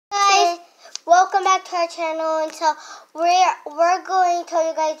welcome back to our channel. And so we're going to tell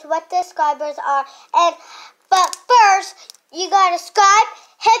you guys what the subscribers are. But first, you gotta subscribe,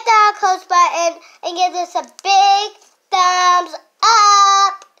 hit that close button, and give us a big thumbs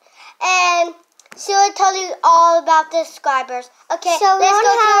up. And she will tell you all about the subscribers. Okay, so let's go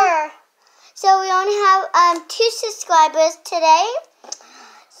to her. So we only have 2 subscribers today.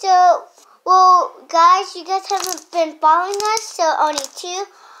 So, well, guys, you guys haven't been following us, so only 2.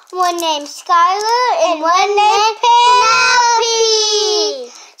 One named Skylar and one named Penelope.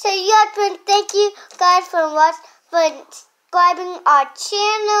 So you have to thank you guys for subscribing our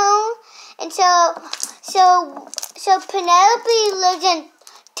channel. And so Penelope lives in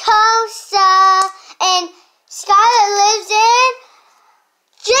Tulsa and Skylar lives in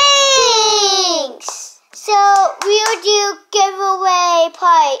Jinx. So we'll do giveaway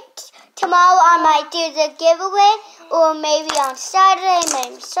part tomorrow. I might do the giveaway, or maybe on Saturday,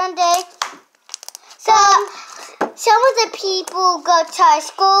 maybe Sunday. So some of the people go to our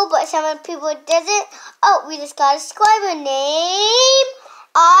school, but some of the people doesn't. Oh, we just got a subscriber named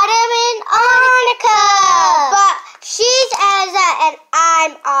Autumn and Annika. But she's Elsa and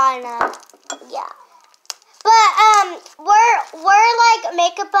I'm Anna. Yeah. But we're like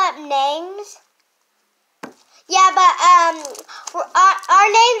making up names. Yeah, but our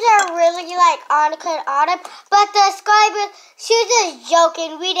names are really like Annika and Autumn. But the subscribers, she was just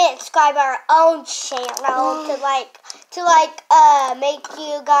joking. We didn't subscribe our own channel to make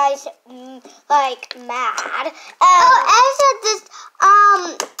you guys like mad. Elsa just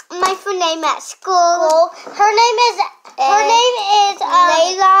my friend name at school. Her name is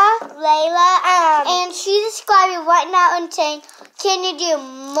Layla. And she's subscribing right now and saying, "Can you do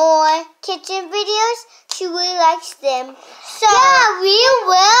more kitchen videos?" She really likes them. So yeah, we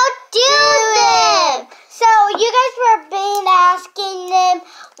will do them. So you guys were asking them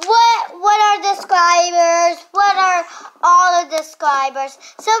what are the subscribers? What are all of the subscribers?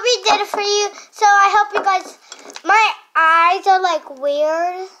 So we did it for you. So I hope you guys. My eyes are like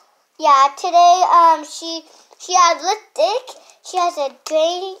weird. Yeah, today she had lipstick. She has a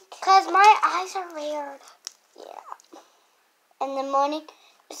drink because my eyes are weird. Yeah. In the morning.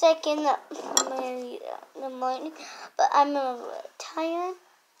 It's like in the morning, but I'm a little tired.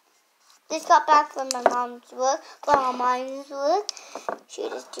 Just got back from my mom's work, from my mom's work. She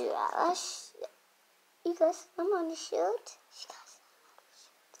just do that. You guys, I'm on the shirt. Stop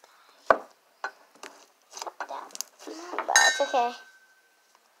that. But it's okay.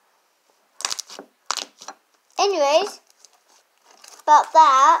 Anyways, about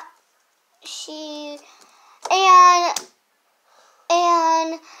that,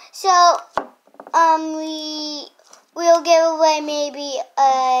 and so we'll give away maybe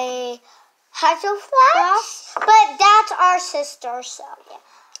a Hydro Flash, but that's our sister, so yeah.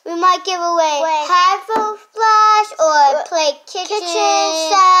 We might give away Hydro Flash or play kitchen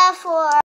stuff or